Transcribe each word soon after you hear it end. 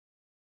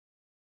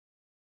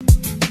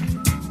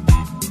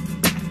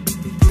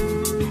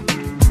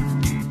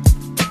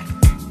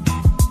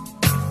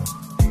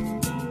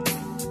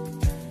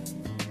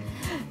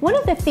One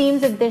of the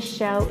themes of this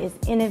show is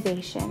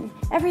innovation.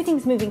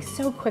 Everything's moving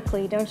so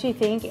quickly, don't you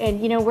think?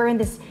 And we're in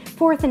this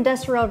fourth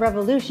industrial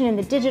revolution and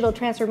the digital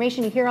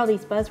transformation. You hear all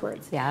these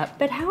buzzwords. Yeah.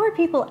 But how are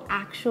people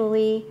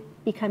actually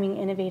becoming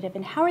innovative,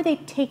 and how are they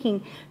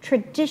taking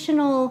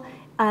traditional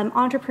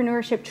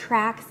entrepreneurship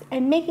tracks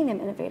and making them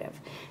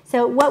innovative?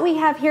 So what we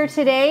have here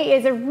today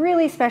is a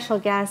really special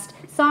guest,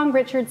 Song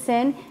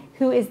Richardson,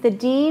 who is the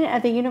Dean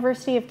of the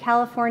University of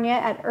California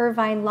at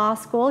Irvine Law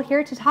School,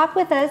 here to talk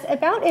with us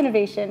about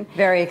innovation.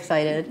 Very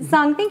excited.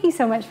 Song, thank you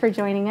so much for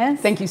joining us.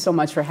 Thank you so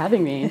much for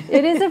having me.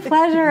 It is a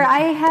pleasure.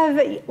 I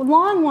have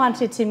long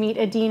wanted to meet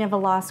a dean of a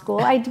law school.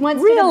 I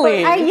once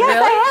really? Yes, really?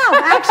 I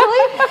have,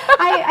 actually.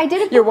 I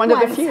did a book You're one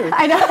once. of the few.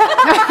 I know.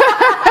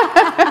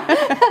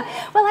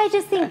 Well, I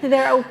just think that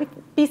there are,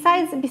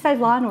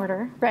 besides Law and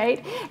Order,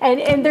 right?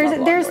 And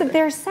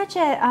there's such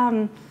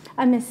a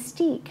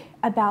mystique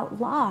about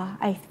law,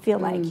 I feel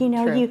like.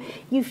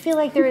 You feel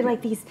like there are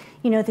like these,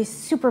 these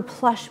super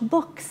plush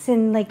books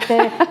and like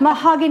the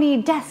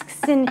mahogany desks,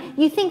 and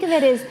you think of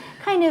it as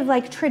kind of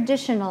like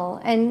traditional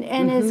and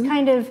as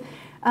kind of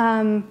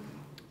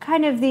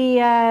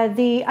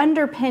the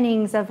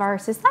underpinnings of our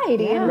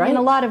society in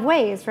a lot of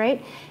ways,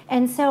 right?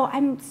 And so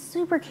I'm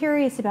super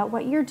curious about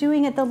what you're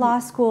doing at the law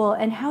school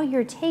and how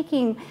you're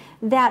taking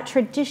that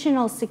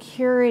traditional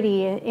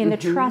security in the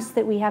trust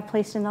that we have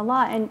placed in the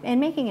law and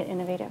making it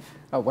innovative.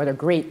 Oh, what a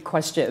great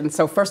question.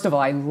 So first of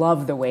all, I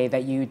love the way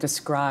that you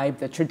describe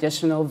the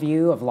traditional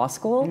view of law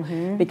school,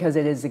 because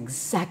it is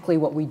exactly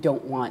what we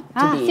don't want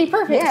to be. See,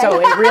 perfect. So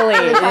it really,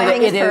 it is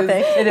perfect.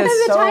 It is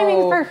The so,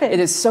 timing's perfect. It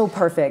is so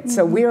perfect.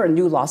 So we're a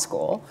new law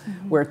school.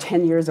 We're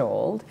 10 years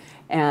old.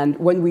 And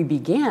when we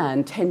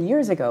began 10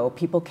 years ago,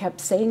 people kept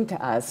saying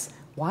to us,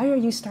 why are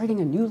you starting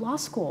a new law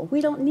school?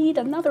 We don't need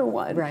another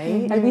one.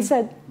 Right. And we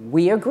said,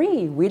 we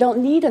agree. We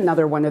don't need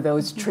another one of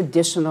those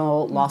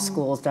traditional law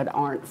schools that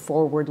aren't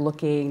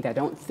forward-looking, that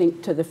don't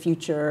think to the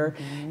future,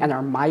 and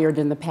are mired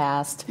in the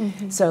past.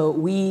 So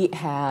we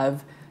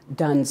have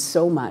done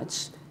so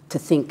much to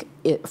think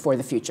for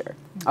the future.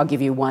 I'll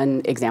give you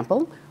one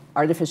example.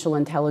 Artificial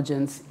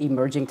intelligence,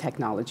 emerging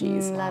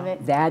technologies. Love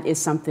it. That is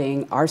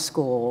something our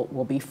school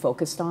will be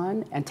focused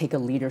on and take a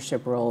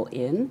leadership role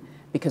in,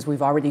 because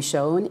we've already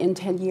shown in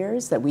 10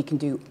 years that we can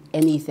do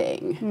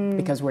anything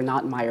because we're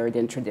not mired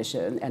in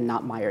tradition and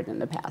not mired in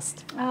the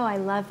past. Oh, I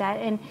love that.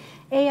 And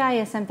AI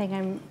is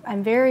something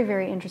I'm very,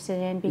 very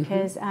interested in,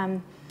 because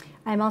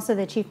I'm also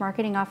the Chief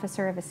Marketing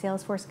Officer of a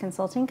Salesforce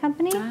consulting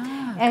company.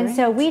 And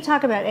so we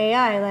talk about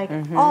AI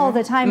like all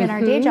the time in our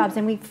day jobs,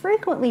 and we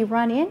frequently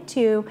run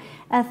into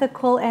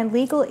ethical and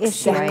legal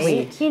issues.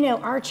 Exactly.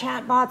 Are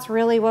chatbots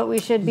really what we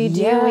should be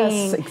Yes,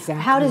 doing? exactly.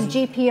 How does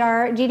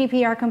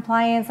GDPR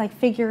compliance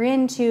figure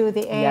into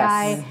the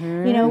AI,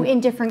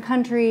 in different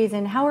countries,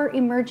 and how are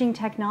emerging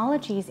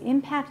technologies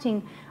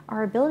impacting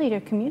our ability to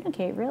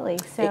communicate, really?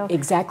 So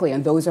exactly,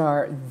 and those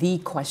are the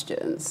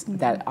questions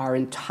that our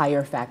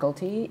entire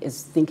faculty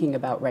is thinking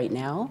about right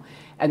now.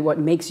 And what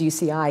makes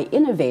UCI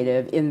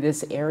innovative in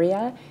this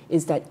area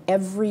is that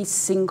every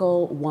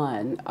single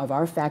one of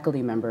our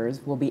faculty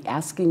members will be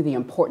asking the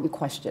important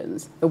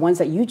questions, the ones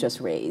that you just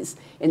raised,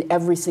 in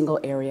every single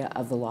area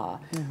of the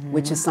law,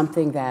 which is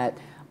something that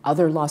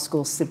other law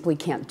schools simply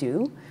can't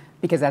do.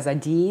 Because as a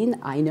dean,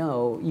 I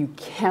know you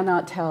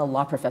cannot tell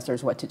law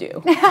professors what to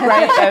do,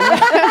 right?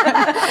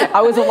 And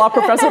I was a law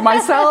professor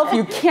myself.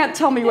 You can't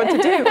tell me what to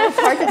do. It's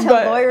hard to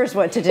tell lawyers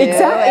what to do.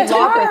 Exactly. And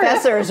law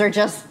professors are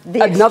just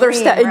the another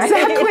extreme, step.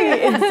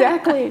 Right?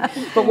 Exactly.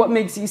 But what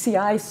makes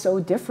UCI so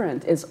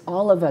different is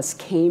all of us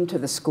came to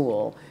the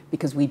school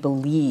because we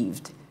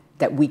believed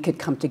that we could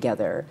come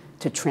together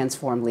to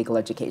transform legal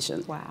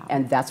education. Wow.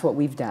 And that's what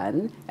we've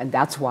done, and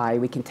that's why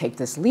we can take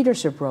this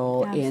leadership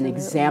role in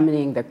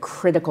examining the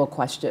critical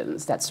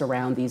questions that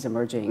surround these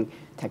emerging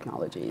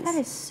technologies. that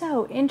is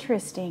so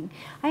interesting.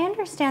 I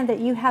understand that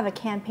you have a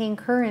campaign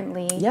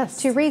currently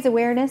to raise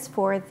awareness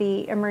for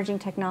the emerging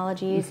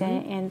technologies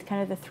and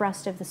kind of the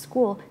thrust of the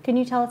school. Can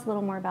you tell us a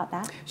little more about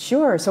that?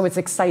 Sure, so it's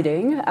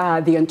exciting.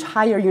 The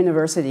entire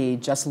university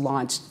just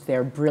launched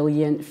their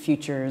Brilliant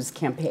Futures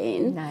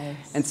campaign.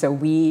 Nice. And so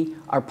we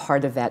are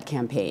part of that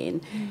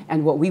campaign.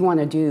 And what we want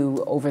to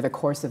do over the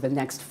course of the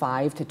next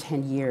 5 to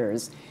 10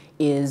 years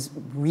is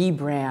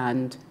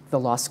rebrand the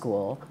law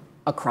school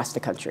across the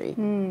country.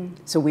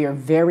 So we are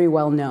very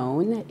well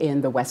known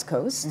in the West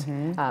Coast,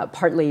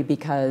 partly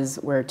because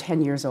we're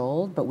 10 years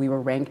old, but we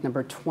were ranked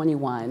number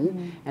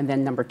 21 and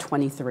then number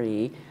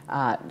 23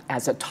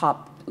 as a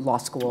top law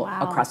school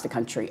across the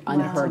country.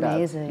 Unheard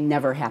of,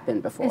 never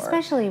happened before.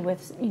 Especially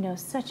with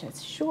such a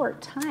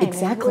short time.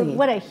 Exactly.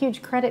 What a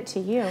huge credit to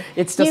you.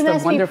 It's just you a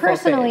must wonderful be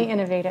personally thing.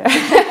 innovative.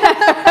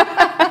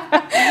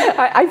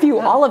 I view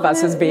all of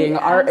us as being,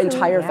 our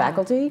entire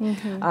faculty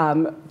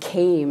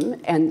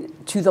came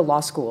and to the law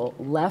school,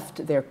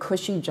 left their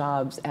cushy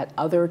jobs at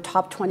other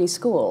top 20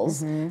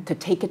 schools to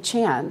take a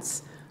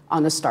chance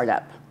on a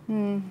startup.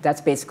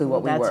 That's basically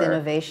what we were. That's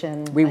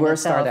innovation. We were a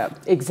itself.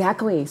 startup.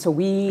 Exactly. So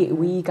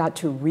we got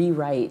to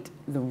rewrite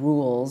the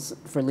rules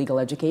for legal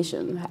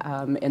education.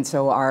 And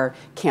so our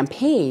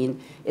campaign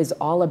is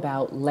all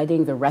about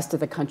letting the rest of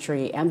the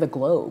country and the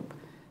globe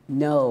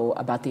know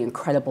about the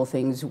incredible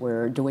things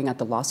we're doing at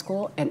the law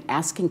school and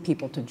asking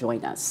people to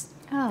join us.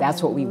 Oh,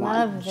 That's what we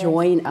want. this.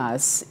 Join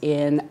us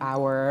in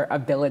our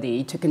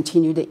ability to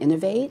continue to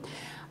innovate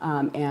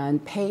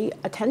and pay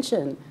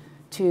attention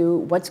to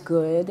what's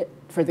good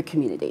for the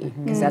community,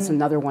 because that's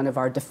another one of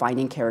our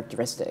defining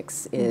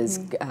characteristics, is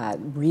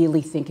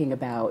really thinking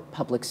about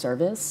public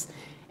service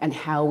and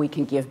how we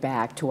can give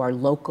back to our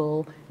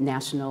local,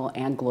 national,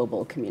 and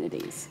global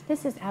communities.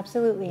 This is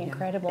absolutely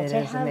incredible it to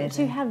is have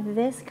amazing.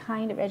 this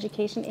kind of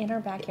education in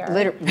our backyard.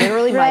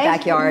 Literally my Right?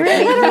 backyard. I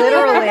mean,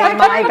 literally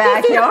my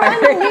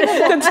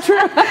backyard. That's true.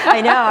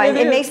 I know.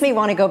 It makes me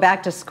want to go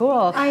back to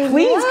school.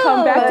 Please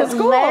come back to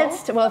school.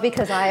 Well,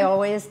 because I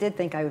always did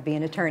think I would be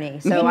an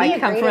attorney. So I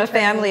come from a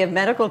family of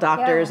medical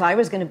doctors. Yeah. I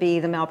was going to be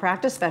the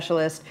malpractice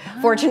specialist.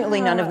 Fortunately,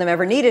 none of them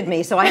ever needed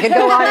me, so I could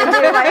go on and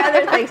do my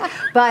other things.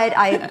 But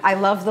I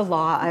love the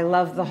law. I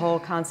love the whole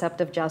concept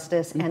of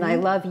justice, and I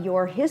love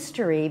your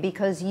history,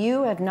 because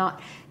you have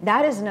not.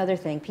 That is another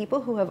thing.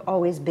 People who have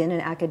always been in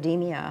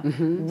academia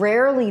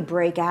rarely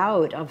break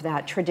out of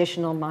that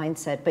traditional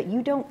mindset, but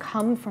you don't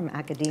come from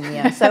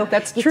academia. So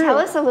That's true. Tell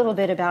us a little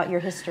bit about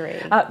your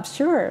history.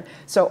 Sure.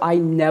 So I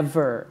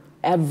never,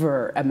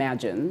 ever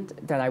imagined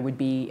that I would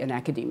be in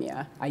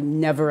academia. I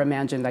never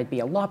imagined I'd be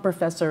a law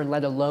professor,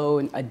 let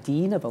alone a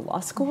dean of a law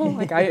school.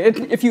 Like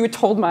if you had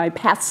told my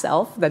past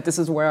self that this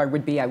is where I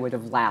would be, I would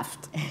have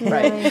laughed,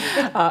 right?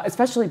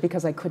 Especially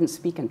because I couldn't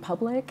speak in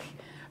public.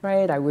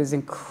 Right, I was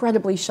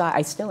incredibly shy.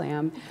 I still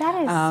am. That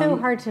is so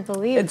hard to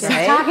believe. it's Just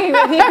right? talking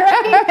with you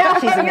right now.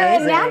 She's You're a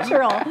amazing.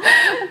 natural.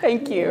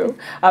 Thank you.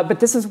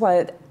 But this is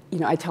what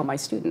I tell my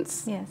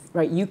students. Yes.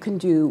 Right, you can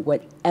do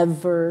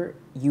whatever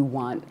you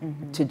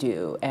want to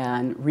do,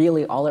 and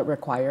really all it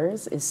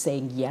requires is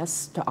saying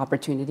yes to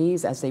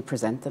opportunities as they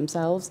present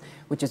themselves,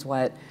 which is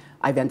what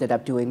I've ended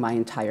up doing my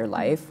entire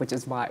life, which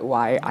is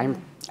why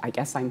I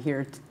guess I'm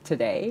here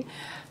today.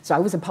 So I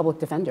was a public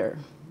defender.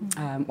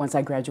 Once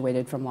I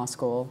graduated from law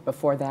school.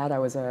 Before that, I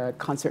was a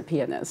concert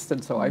pianist,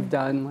 and so I've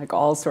done like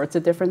all sorts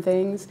of different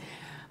things.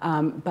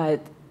 But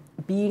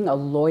being a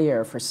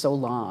lawyer for so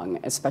long,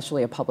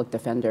 especially a public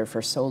defender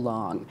for so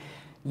long,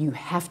 you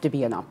have to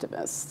be an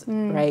optimist,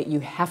 right?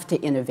 You have to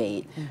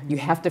innovate. You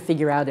have to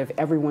figure out, if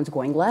everyone's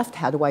going left,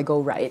 how do I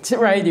go right,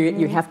 right?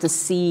 You have to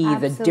see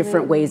the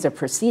different ways of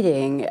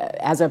proceeding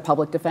as a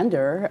public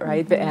defender,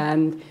 right?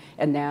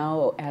 And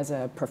now as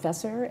a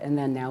professor, and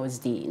then now as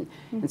dean.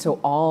 And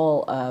so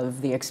all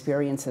of the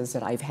experiences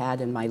that I've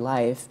had in my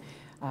life,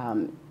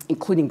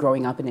 including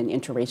growing up in an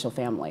interracial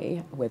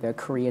family with a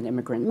Korean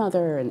immigrant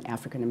mother, an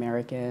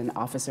African-American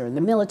officer in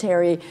the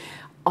military,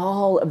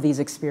 all of these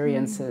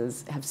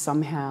experiences have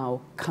somehow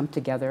come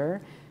together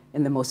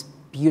in the most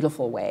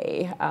beautiful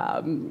way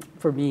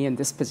for me in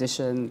this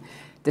position,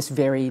 this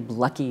very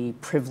lucky,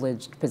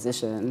 privileged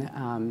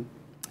position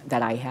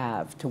that I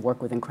have to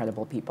work with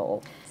incredible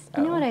people.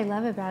 So. You know what I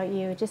love about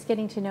you, just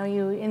getting to know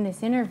you in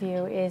this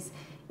interview, is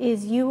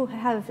you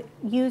have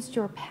used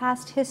your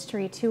past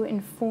history to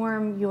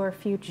inform your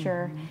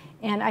future.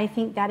 And I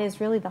think that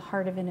is really the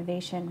heart of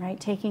innovation, right?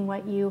 Taking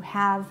what you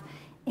have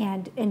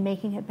and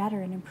making it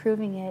better and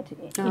improving it,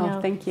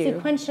 thank you.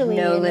 Sequentially.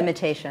 No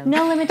limitations.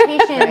 No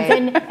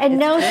limitations and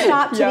no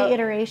stop to the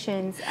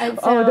iterations. And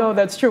so, no,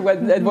 that's true.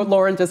 What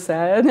Lauren just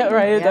said,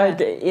 right? Yeah.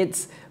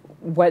 It's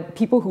what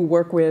people who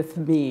work with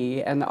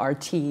me and our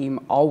team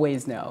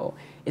always know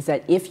is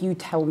that if you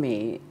tell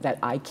me that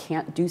I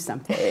can't do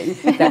something,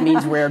 that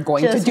means we're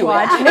going to do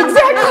it.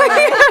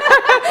 Exactly.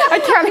 I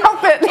can't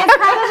help it. it's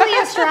probably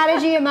a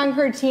strategy among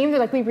her team. They're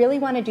like, we really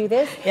want to do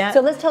this, Yeah. so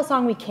let's tell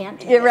Song we can't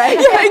do You're right.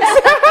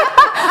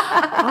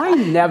 I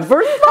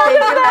never thought of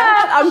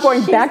that. I'm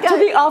going back to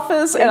the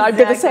office, and I'm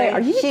going to say, "Are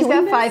you She's doing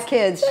got this?" 5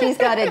 kids. She's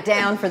got it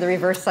down for the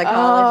reverse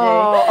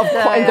psychology. Oh, of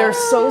course. And they're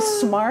so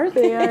smart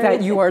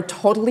that you are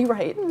totally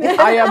right.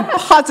 I am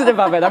positive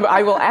of it.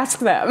 I will ask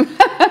them.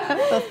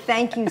 So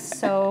thank you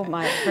so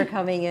much for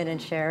coming in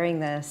and sharing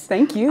this.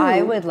 Thank you.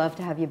 I would love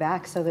to have you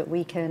back so that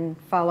we can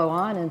follow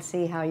on and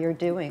see how you're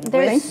doing.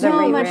 There's with the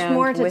so much rebrand,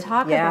 more to with-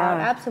 talk about,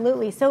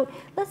 absolutely. So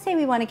let's say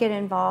we want to get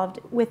involved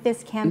with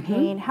this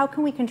campaign. How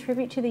can we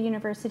contribute to the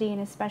university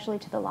and especially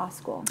to the law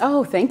school?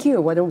 Oh, thank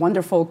you. What a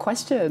wonderful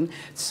question.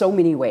 So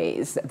many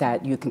ways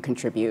that you can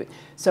contribute.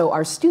 So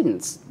our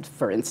students,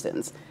 for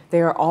instance,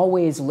 they are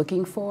always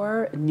looking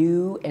for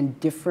new and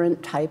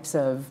different types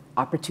of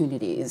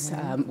opportunities.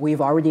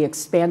 We've already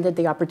expanded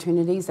the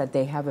opportunities that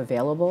they have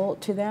available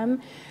to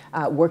them.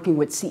 Working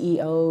with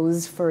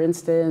CEOs, for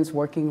instance,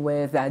 working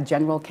with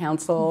general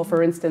counsel,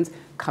 for instance,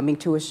 coming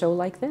to a show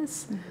like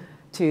this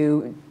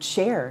to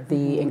share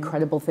the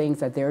incredible things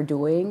that they're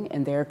doing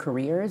in their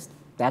careers.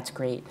 That's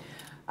great.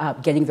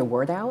 Getting the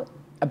word out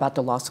about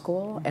the law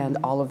school and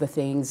all of the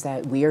things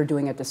that we are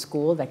doing at the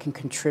school that can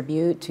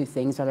contribute to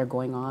things that are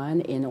going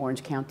on in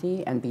Orange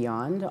County and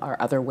beyond are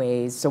other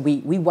ways. So we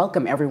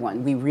welcome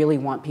everyone. We really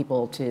want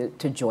people to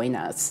join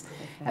us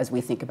as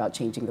we think about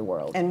changing the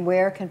world. And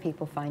where can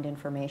people find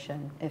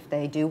information if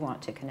they do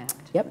want to connect?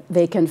 Yep,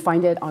 they can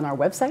find it on our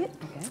website.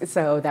 Okay.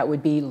 So that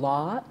would be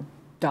law.uci.edu.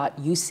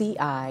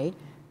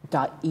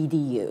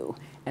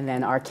 And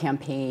then our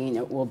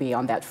campaign will be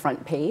on that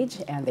front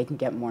page, and they can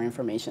get more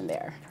information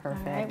there.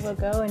 Perfect. All right, we'll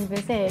go and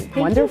visit.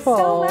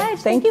 Wonderful. Thank you so much.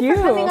 Thank you you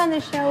for coming on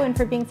the show and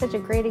for being such a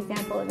great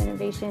example of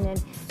innovation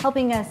and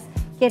helping us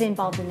get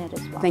involved in it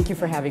as well. Thank you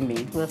for having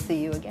me. We'll see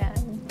you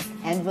again.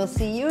 And we'll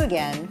see you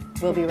again.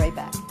 We'll be right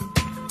back.